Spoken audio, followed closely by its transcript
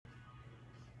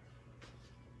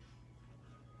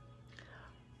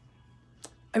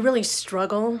I really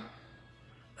struggle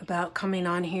about coming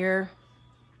on here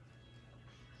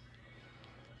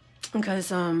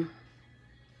because I've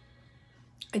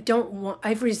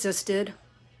resisted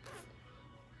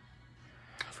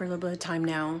for a little bit of time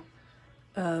now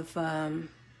of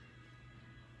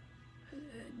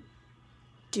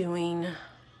doing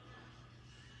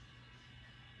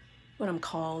what I'm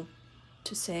called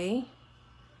to say.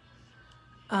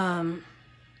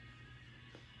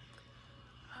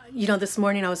 This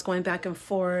morning I was going back and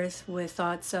forth with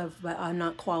thoughts of, but I'm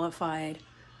not qualified.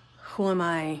 Who am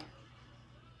I?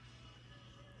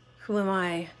 Who am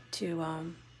I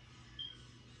to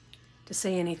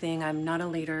say anything? I'm not a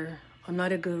leader. I'm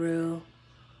not a guru.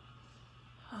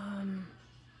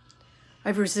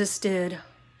 I've resisted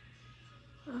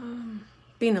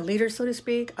being a leader, so to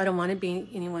speak. I don't want to be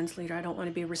anyone's leader. I don't want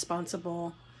to be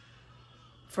responsible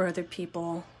for other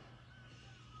people.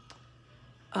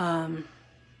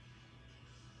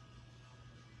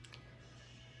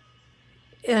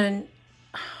 And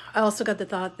I also got the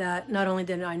thought that not only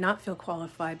did I not feel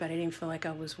qualified, but I didn't feel like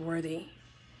I was worthy.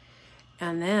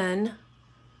 And then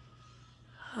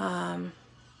my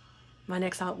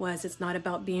next thought was, it's not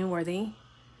about being worthy.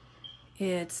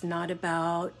 It's not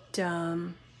about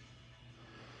that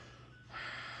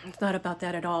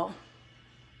at all.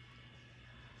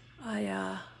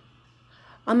 On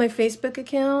my Facebook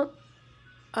account,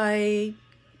 I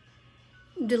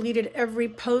deleted every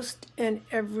post and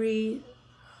every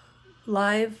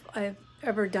live I've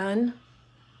ever done,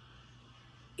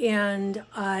 and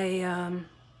I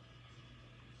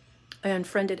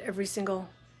unfriended every single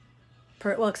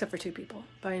well, except for 2 people,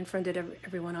 but I unfriended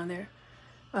everyone on there.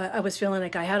 I was feeling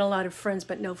like I had a lot of friends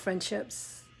but no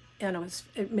friendships, and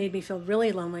it made me feel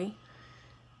really lonely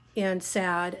and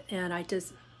sad, and I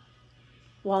just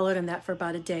wallowed in that for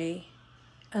about a day.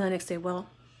 And the next day, well,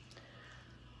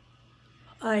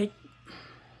 I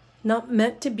not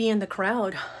meant to be in the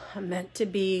crowd. I'm meant to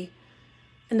be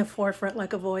in the forefront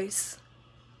like a voice.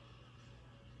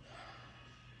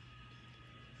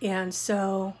 And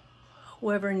so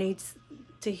whoever needs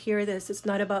to hear this, it's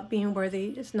not about being worthy.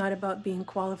 It's not about being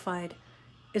qualified.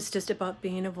 It's just about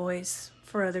being a voice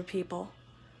for other people.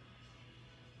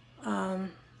 And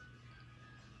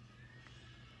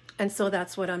so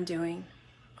that's what I'm doing.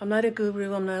 I'm not a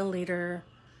guru. I'm not a leader.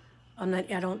 I'm not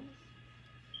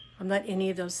any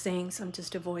of those things. I'm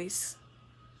just a voice.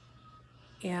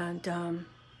 And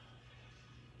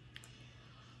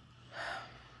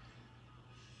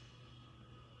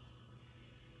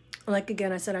like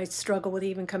again, I said, I struggle with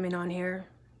even coming on here.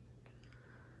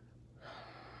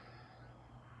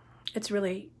 It's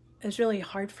really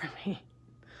hard for me.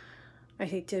 I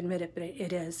hate to admit it, but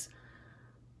it is.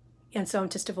 And so I'm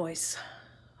just a voice.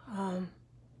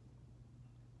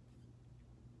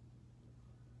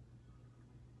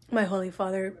 My Holy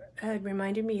Father had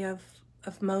reminded me of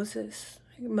Moses.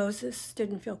 Moses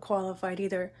didn't feel qualified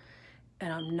either,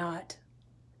 and I'm not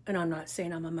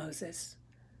saying I'm a Moses,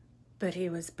 but he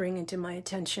was bringing to my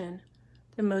attention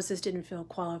that Moses didn't feel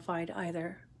qualified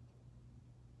either.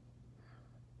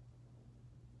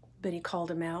 But he called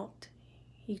him out.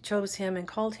 He chose him and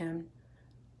called him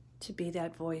to be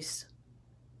that voice.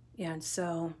 And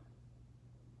so,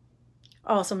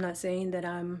 also I'm not saying that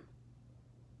I'm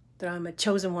a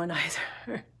chosen one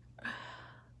either.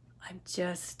 I'm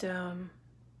just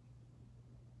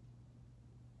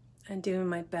I'm doing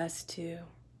my best to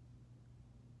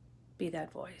be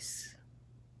that voice.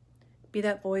 Be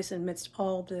that voice amidst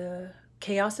all the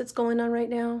chaos that's going on right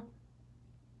now.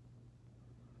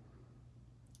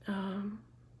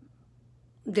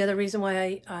 The other reason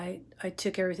why I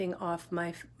took everything off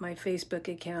my Facebook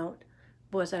account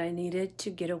was that I needed to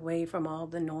get away from all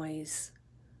the noise,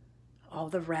 all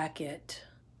the racket,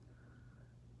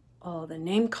 all the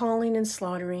name calling and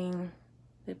slaughtering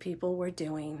that people were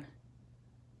doing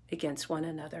against one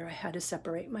another. I had to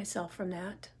separate myself from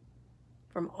that,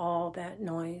 from all that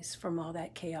noise, from all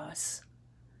that chaos,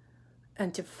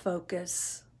 and to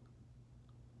focus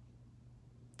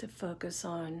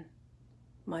on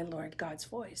my Lord God's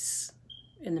voice.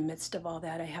 In the midst of all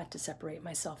that, I had to separate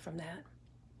myself from that.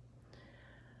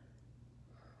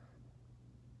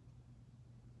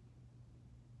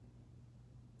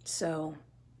 So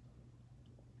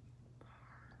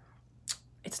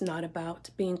it's not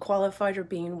about being qualified or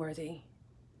being worthy.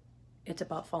 It's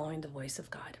about following the voice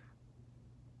of God.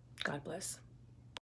 God bless.